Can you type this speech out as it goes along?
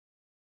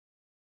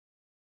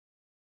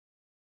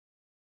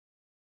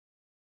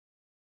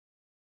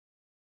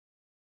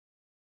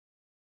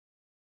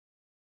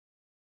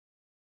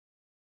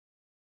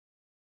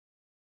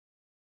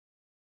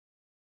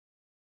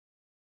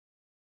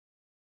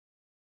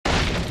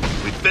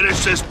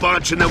Finish this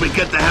bunch and then we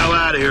get the hell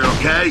out of here,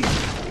 okay?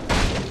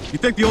 You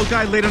think the old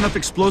guy laid enough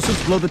explosives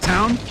to blow the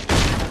town?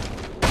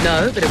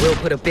 No, but it will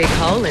put a big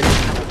hole in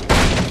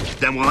it.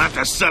 Then we'll have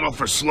to settle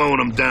for slowing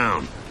him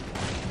down.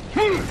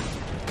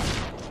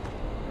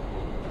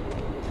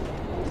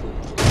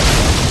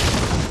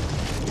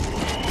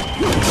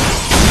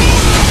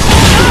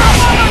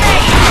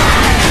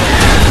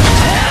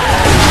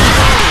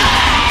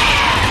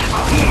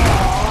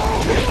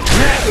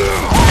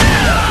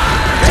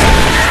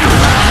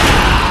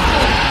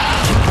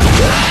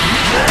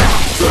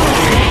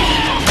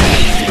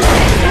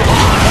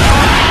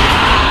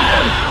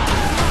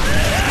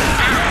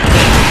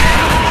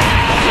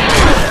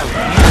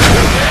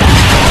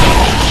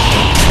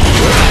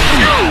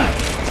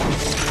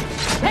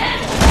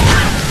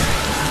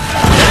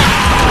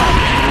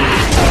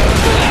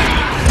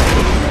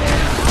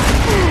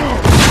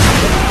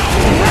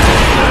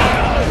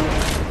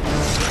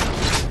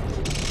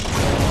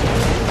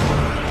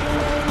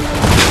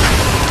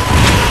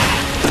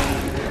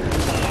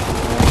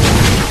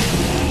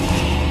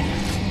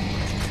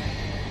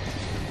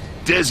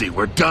 Dizzy,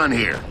 we're done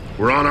here.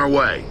 We're on our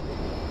way.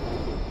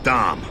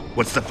 Dom,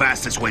 what's the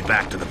fastest way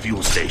back to the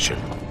fuel station?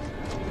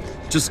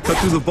 Just cut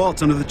through the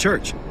vaults under the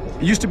church.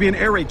 It used to be an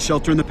air raid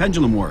shelter in the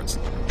pendulum wards.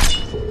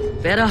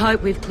 Better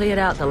hope we've cleared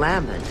out the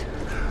Lambent.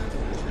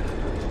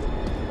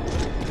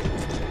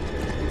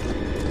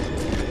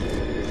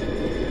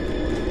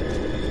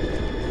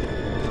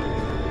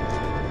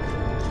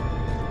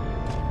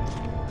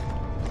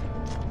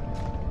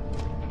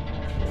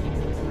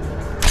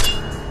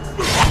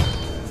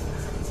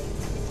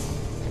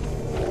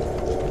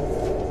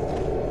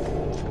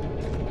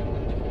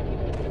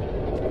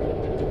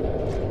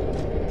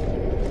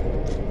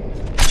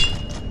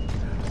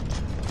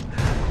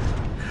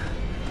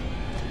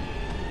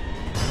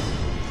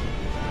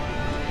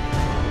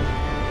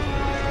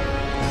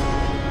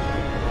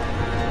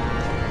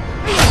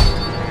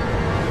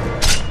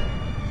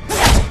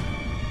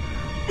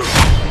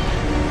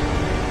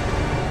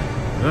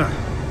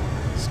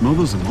 Smell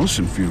those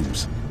emotion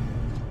fumes.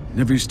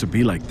 Never used to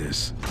be like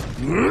this.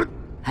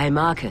 Hey,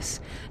 Marcus.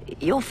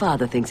 Your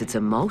father thinks it's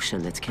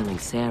emotion that's killing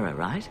Sarah,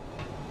 right?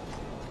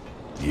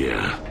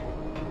 Yeah.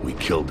 We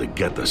killed to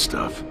get the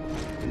stuff,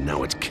 and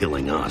now it's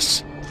killing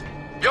us.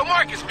 Yo,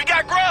 Marcus, we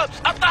got grubs!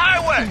 Up the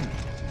highway!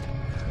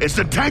 Is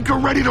the tanker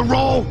ready to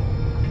roll?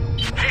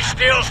 She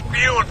still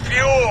spewing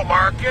fuel,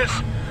 Marcus.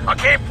 I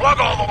can't plug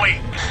all the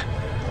leaks.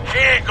 She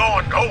ain't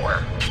going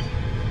nowhere.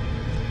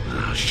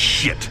 Oh,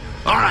 shit.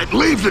 All right,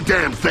 leave the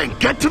damn thing.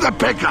 Get to the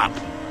pickup.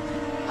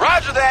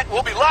 Roger that.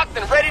 We'll be locked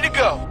and ready to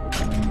go.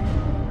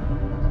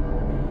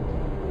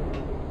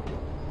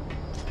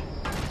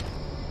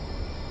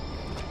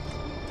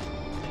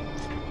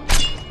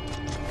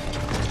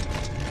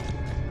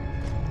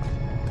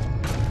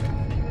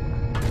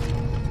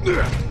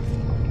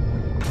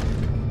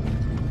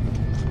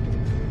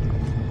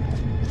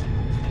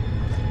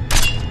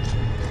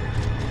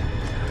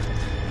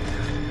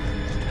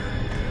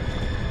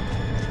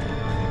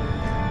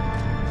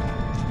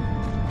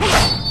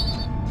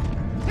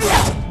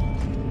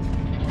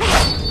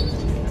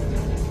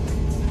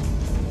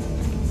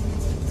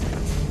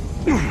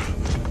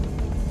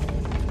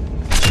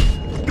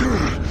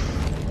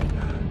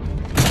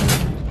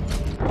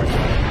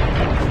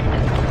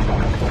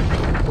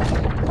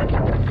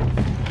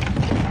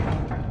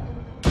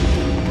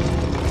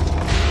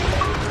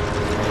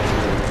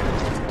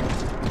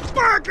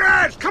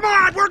 Marcus, come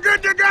on, we're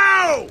good to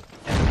go!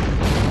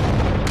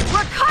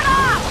 We're cut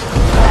off!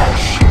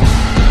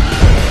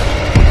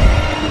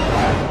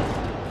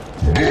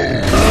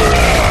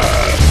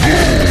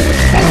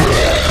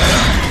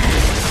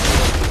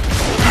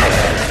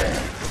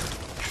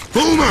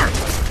 Boomer!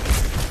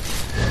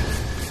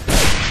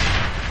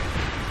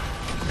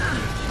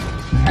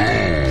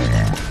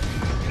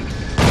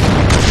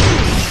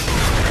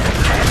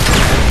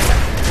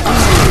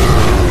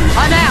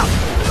 I'm out!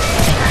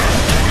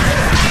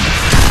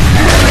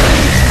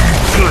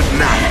 Good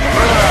night.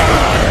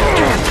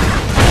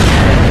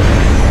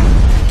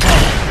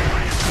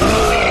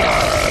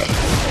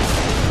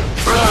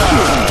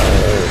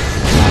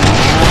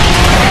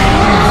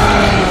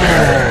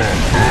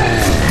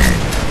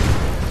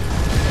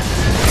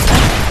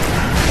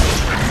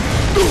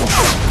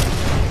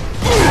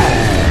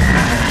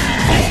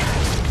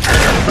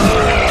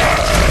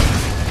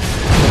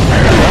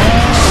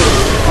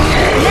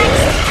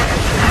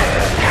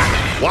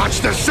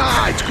 Watch the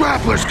sides!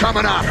 Grappler's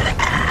coming up!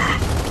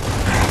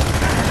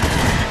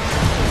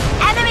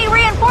 Enemy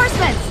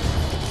reinforcements!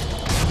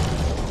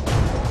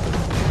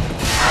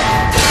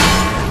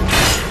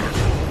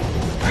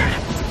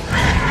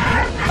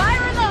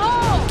 Fire in the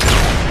hole!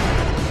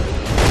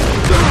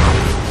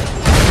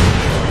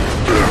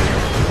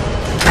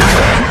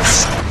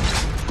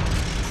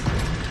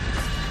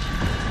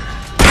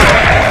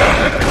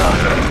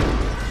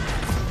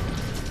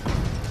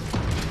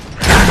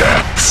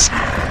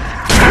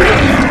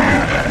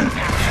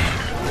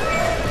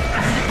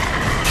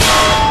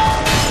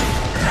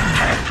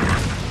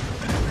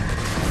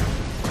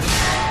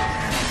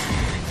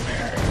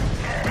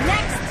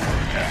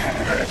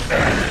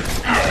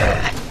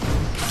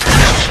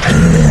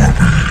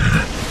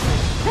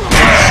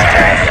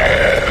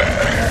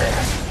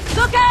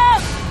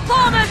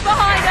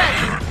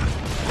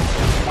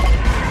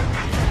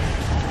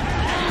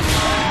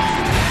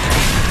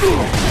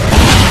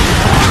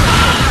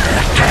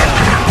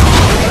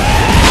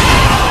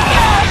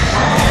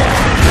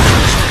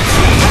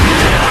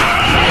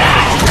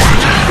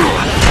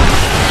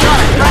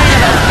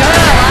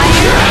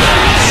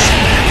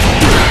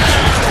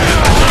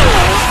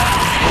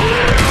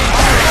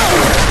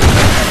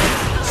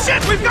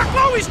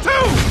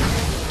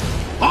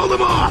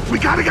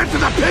 gotta get to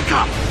the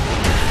pickup!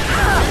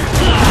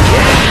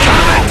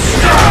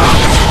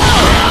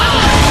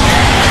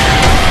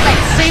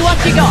 Let's see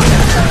what you got.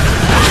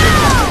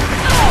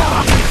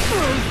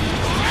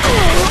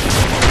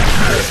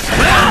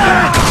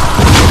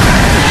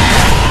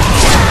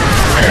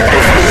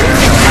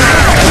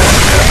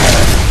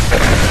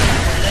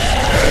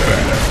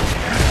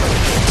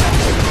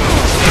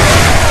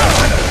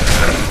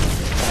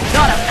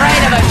 Not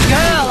afraid of a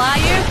girl, are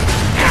you?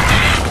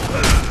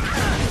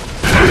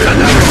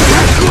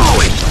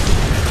 Glowing!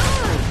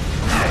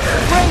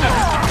 Bring it.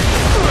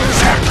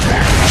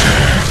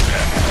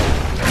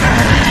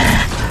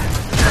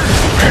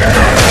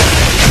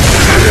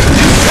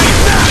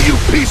 Now, you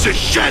piece of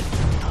shit!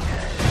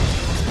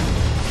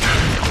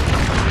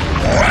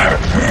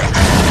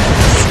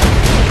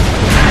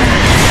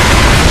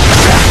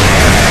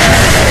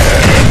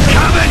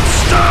 Incoming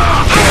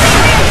stop!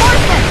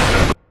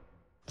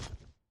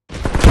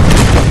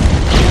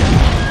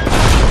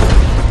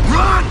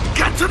 Run!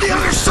 Get to the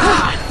other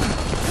side!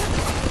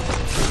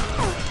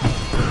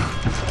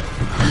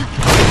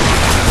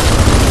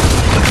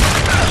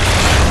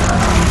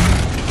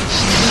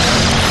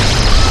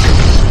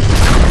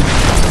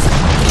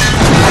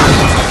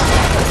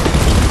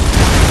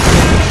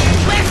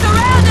 We're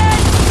surrounded!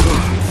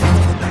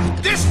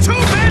 There's too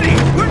many!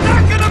 We're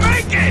not gonna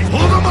make it!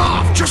 Hold them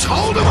off! Just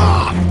hold them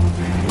off!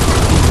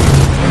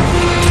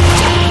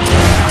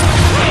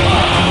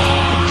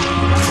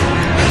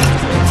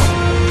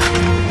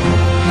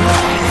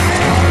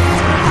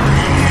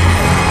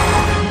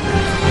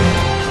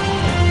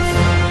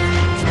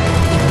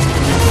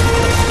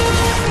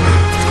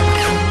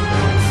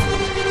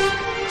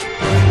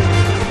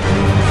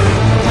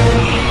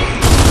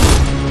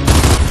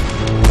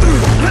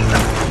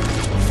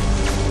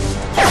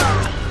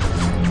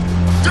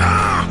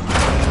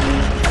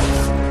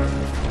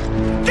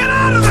 Get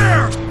out of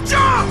there!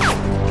 Jump!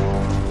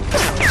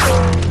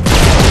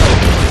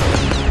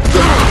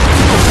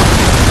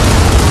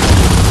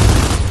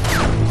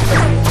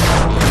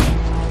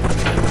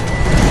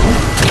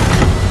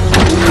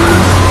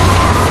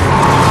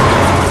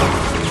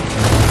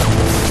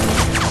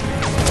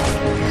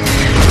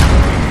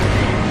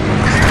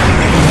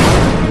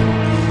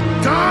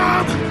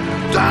 Dom!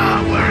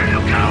 Dom, where are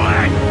you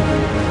going?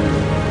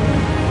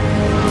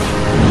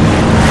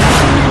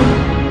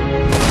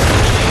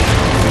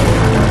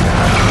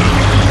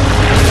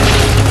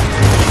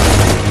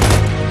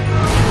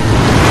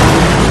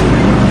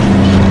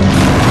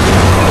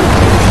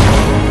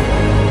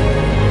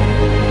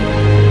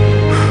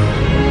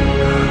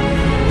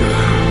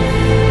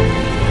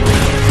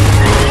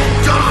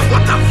 Dom,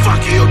 what the fuck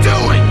are you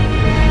doing?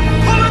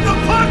 Pulling the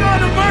plug on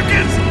him,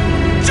 Marcus!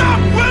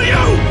 Jump, will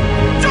you?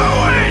 Do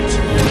it!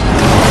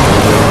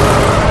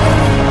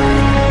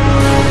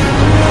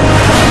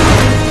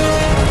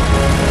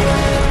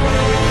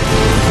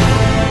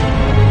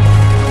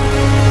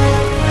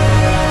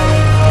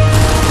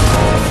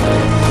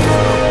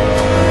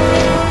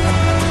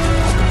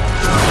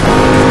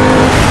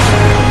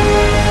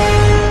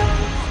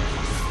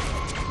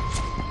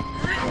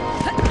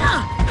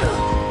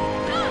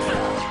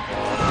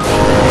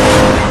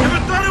 Never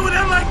thought it would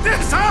end like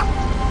this, huh?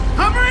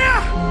 Huh, Maria?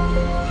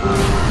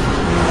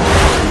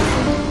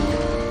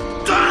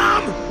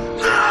 Dom!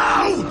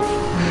 No!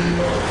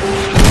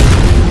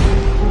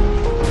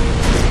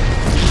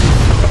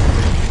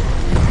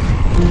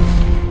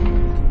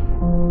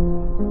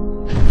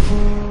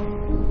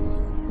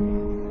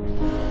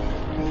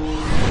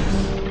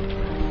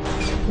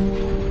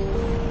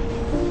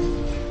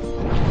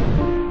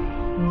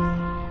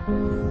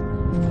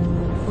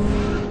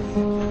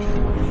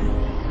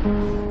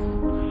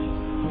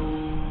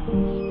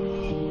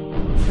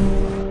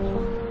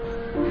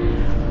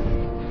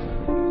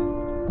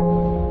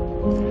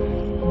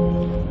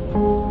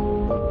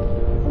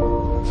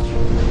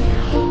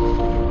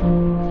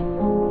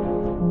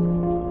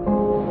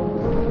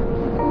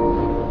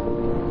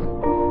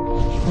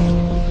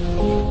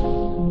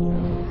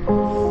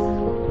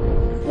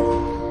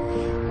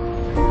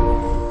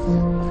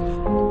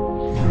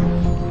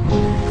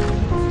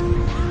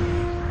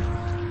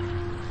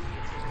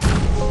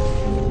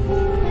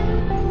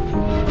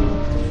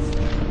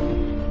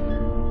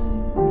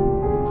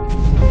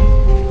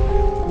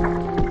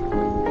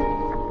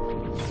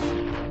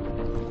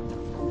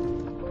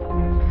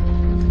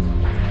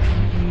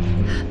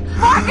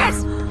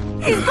 Marcus!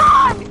 He's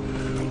gone!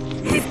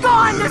 He's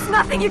gone! There's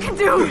nothing you can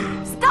do!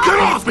 Stop Get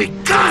it! off me!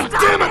 God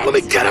Stop damn it! Let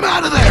me get him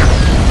out of there!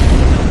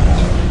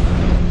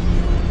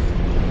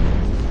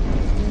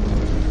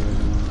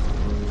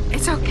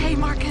 It's okay,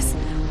 Marcus.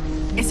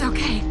 It's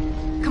okay.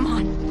 Come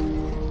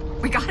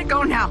on. We gotta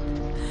go now.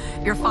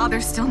 Your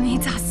father still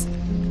needs us.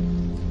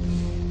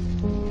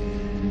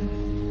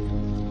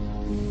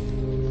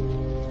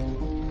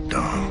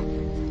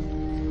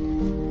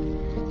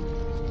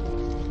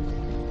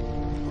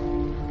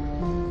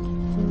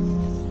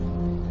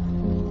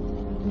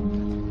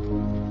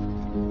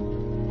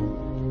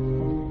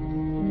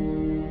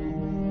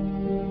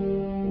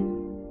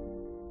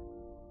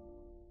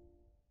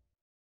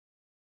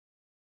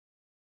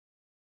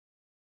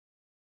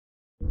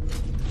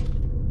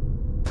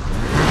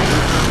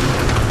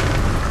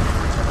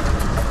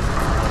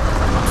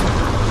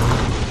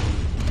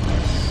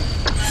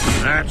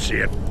 That's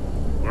it.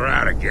 We're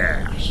out of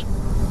gas.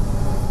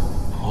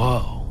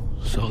 Whoa,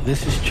 so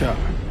this is Char.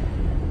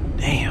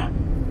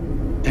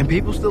 Damn. And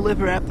people still live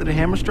here after the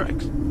hammer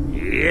strikes?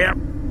 Yep,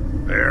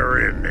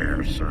 they're in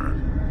there,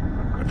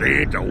 son. But they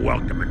ain't the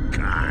welcoming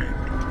kind.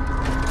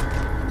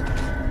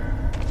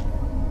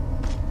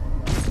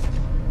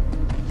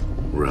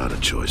 We're out of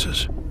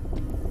choices.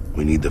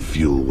 We need the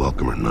fuel,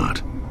 welcome or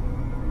not.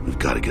 We've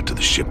got to get to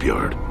the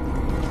shipyard.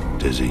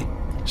 Dizzy,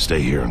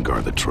 stay here and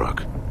guard the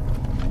truck.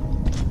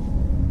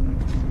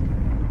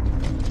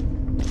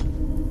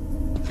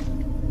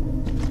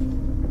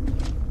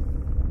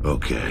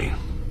 Okay.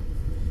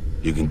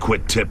 You can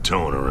quit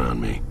tiptoeing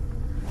around me.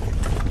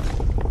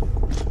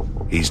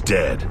 He's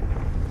dead.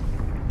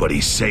 But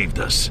he saved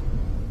us.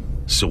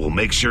 So we'll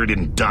make sure he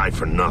didn't die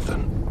for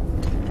nothing.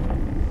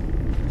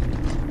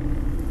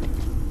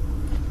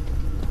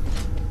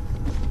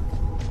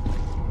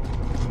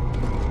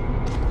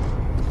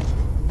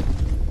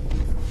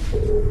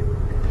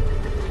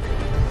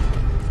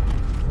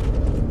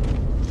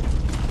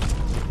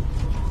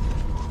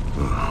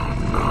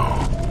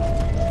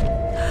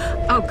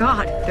 Oh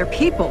God, they're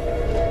people.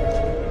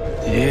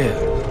 Yeah.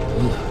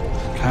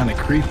 Kinda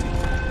creepy.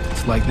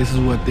 It's like this is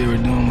what they were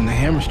doing when the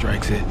hammer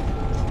strikes hit.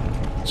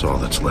 It's all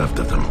that's left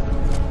of them.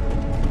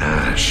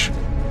 Ash.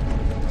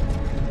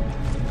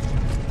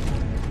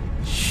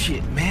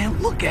 Shit, man,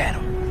 look at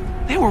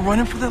them. They were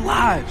running for their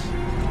lives.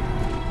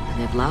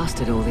 And they've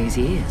lasted all these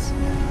years.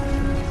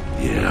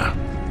 Yeah.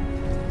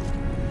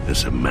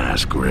 It's a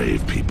mass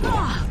grave, people.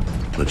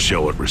 Let's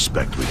show what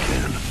respect we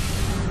can.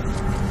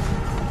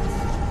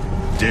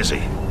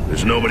 Dizzy,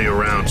 there's nobody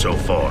around so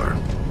far.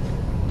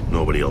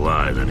 Nobody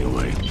alive,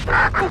 anyway.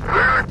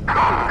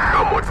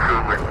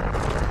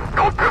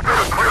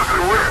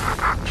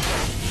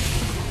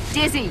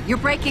 Dizzy, you're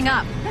breaking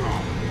up.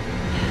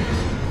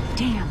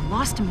 Damn,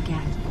 lost him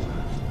again.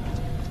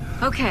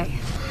 Okay,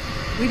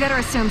 we better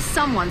assume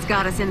someone's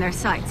got us in their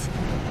sights.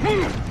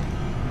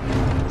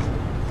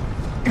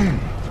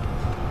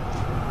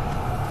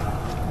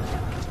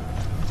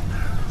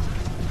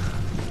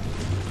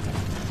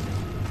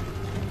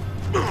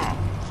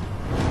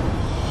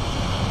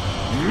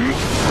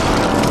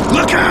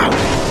 Look out!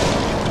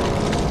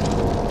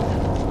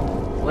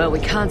 Well, we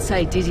can't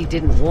say Dizzy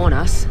didn't warn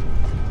us.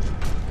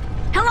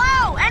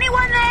 Hello?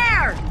 Anyone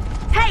there?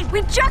 Hey,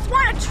 we just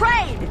want to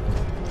trade!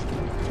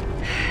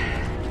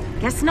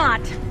 Guess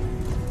not.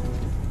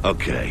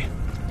 Okay.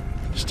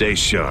 Stay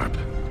sharp.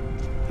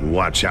 And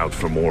watch out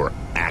for more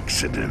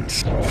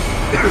accidents. Hey,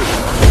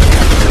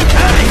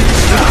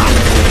 stop!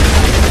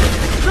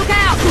 Look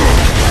out!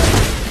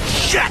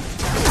 Shit!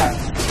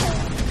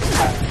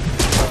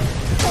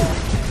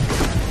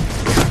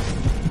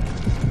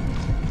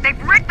 They've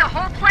rigged the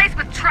whole place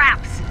with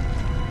traps.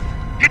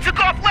 He took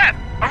off left,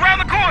 around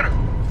the corner.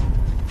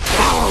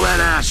 Follow that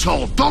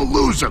asshole! Don't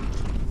lose him!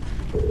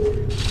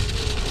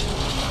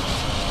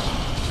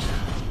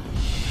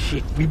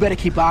 Shit, we better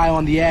keep an eye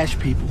on the Ash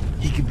people.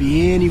 He could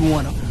be any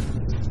one of them.